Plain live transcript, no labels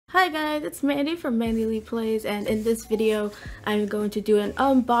Hi guys, it's Mandy from MandyleePlays, and in this video I'm going to do an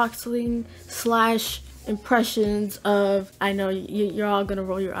unboxing slash impressions of, I know you're all gonna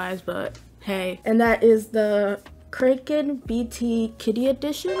roll your eyes, but hey, and that is the Kraken BT Kitty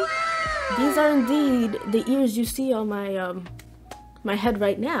Edition. These are indeed the ears you see on my head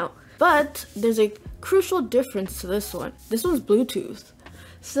right now, but there's a crucial difference to this one. This one's Bluetooth.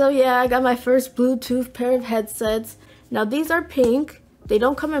 So yeah, I got my first Bluetooth pair of headsets. Now these are pink. They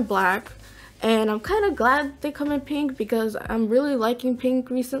don't come in black, and I'm kind of glad they come in pink because I'm really liking pink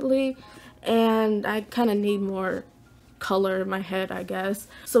recently, and I kind of need more color in my head, I guess.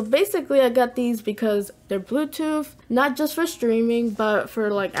 So basically I got these because they're Bluetooth, not just for streaming, but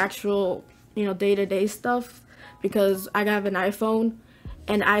for like actual, day-to-day stuff, because I have an iPhone,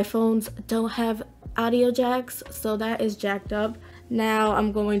 and iPhones don't have audio jacks, so that is jacked up. Now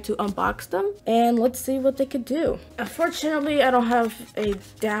I'm going to unbox them and let's see what they could do. Unfortunately, I don't have a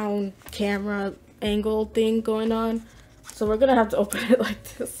down camera angle thing going on, so we're gonna have to open it like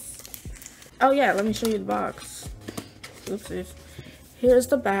this. Oh yeah, let me show you the box. Oopsies. Here's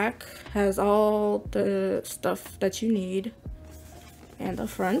the back, has all the stuff that you need, and the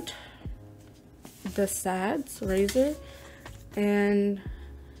front, the SADs, Razer, and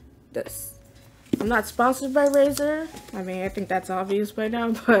this. I'm not sponsored by Razer. I mean, I think that's obvious by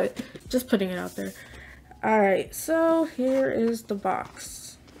now, but just putting it out there. Alright, so here is the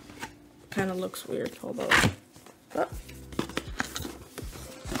box. Kind of looks weird. Hold on. Oh.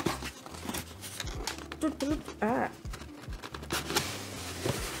 Ah.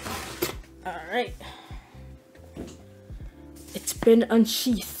 Alright. It's been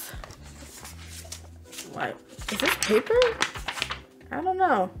unsheathed. What? Is this paper? I don't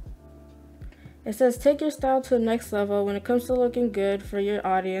know. It says, take your style to the next level when it comes to looking good for your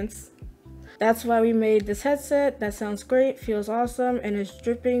audience. That's why we made this headset that sounds great, feels awesome, and is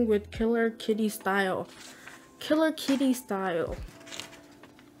dripping with killer kitty style. Killer kitty style.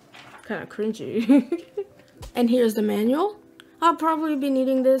 Kind of cringy. And here's the manual. I'll probably be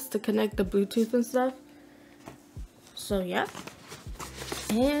needing this to connect the Bluetooth and stuff. So yeah.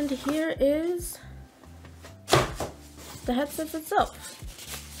 And here is the headset itself.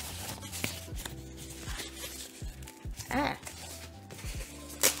 Ah.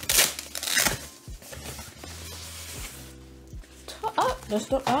 Oh, there's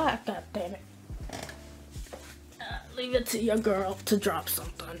no. Ah, god damn it. Leave it to your girl to drop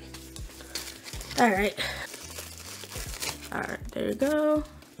something. Alright. Alright, there you go.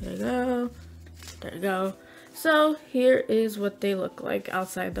 There you go. There you go. So, here is what they look like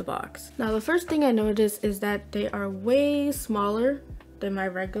outside the box. Now, the first thing I noticed is that they are way smaller than my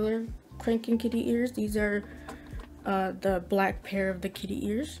regular Kraken kitty ears. These are the black pair of the kitty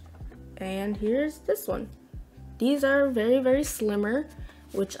ears, and here's this one. These are very slimmer,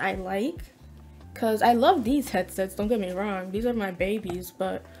 which I like because I love these headsets, don't get me wrong, these are my babies,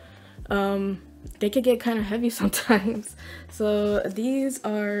 but they could get kind of heavy sometimes. So these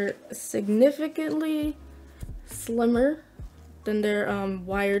are significantly slimmer than their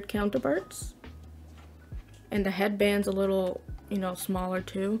wired counterparts, and the headband's a little smaller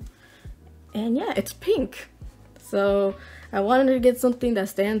too, and yeah, it's pink. So I wanted to get something that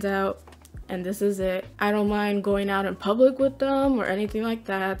stands out, and this is it. I don't mind going out in public with them or anything like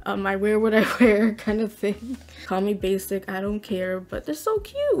that. I wear what I wear kind of thing. Call me basic, I don't care, but they're so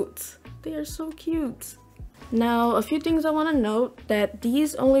cute. They are so cute. Now, a few things I want to note, that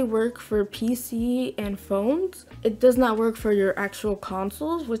these only work for PC and phones. It does not work for your actual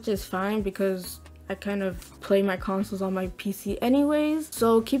consoles, which is fine because I kind of play my consoles on my PC anyways.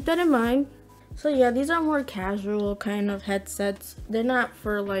 So keep that in mind. So yeah, these are more casual kind of headsets. They're not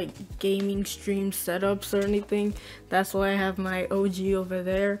for like gaming stream setups or anything. That's why I have my OG over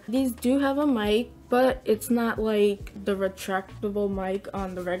there. These do have a mic, but it's not like the retractable mic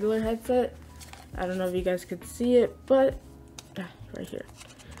on the regular headset. I don't know if you guys could see it, but right here.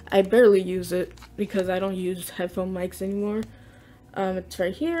 I barely use it because I don't use headphone mics anymore. It's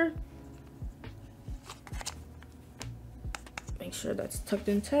right here. Make sure that's tucked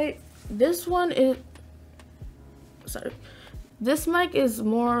in tight. This one is, this mic is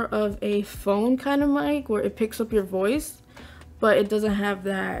more of a phone kind of mic where it picks up your voice, but it doesn't have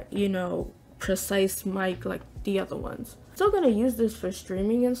that, precise mic like the other ones. Still gonna use this for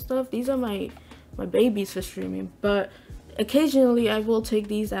streaming and stuff. These are my babies for streaming, but occasionally I will take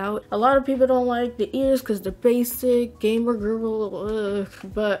these out. A lot of people don't like the ears because they're basic, gamer girl,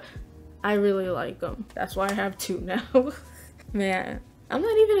 but I really like them. That's why I have two now. Man. I'm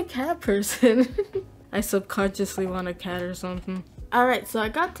not even a cat person. I subconsciously want a cat or something. Alright, so I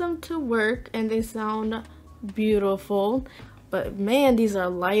got them to work and they sound beautiful. but man, these are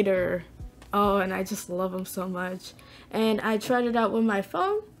lighter. Oh, and I just love them so much. And I tried it out with my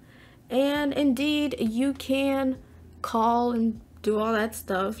phone, and indeed you can call and do all that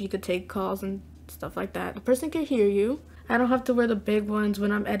stuff. You could take calls and stuff like that. The person can hear you. I don't have to wear the big ones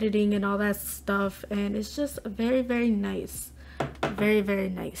when I'm editing and all that stuff, and it's just very, very nice. Very, very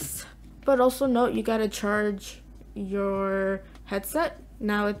nice. But also note, you gotta charge your headset.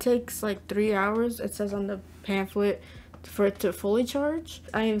 Now it takes like 3 hours, it says on the pamphlet, for it to fully charge.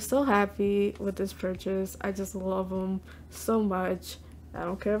 I am so happy with this purchase. I just love them so much. I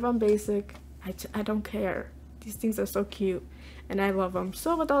don't care if I'm basic. I don't care. These things are so cute and I love them.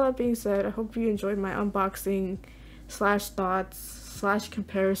 So with all that being said, I hope you enjoyed my unboxing slash thoughts slash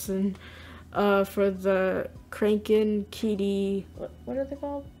comparison for the Kraken Kitty, what are they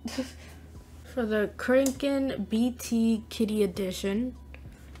called? For the Kraken BT Kitty Edition.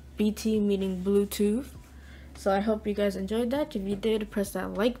 BT meaning Bluetooth. So I hope you guys enjoyed that. If you did, press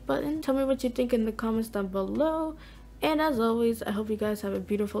that like button. Tell me what you think in the comments down below. And as always, I hope you guys have a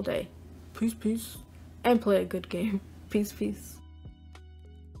beautiful day. Peace, peace. And play a good game. Peace, peace.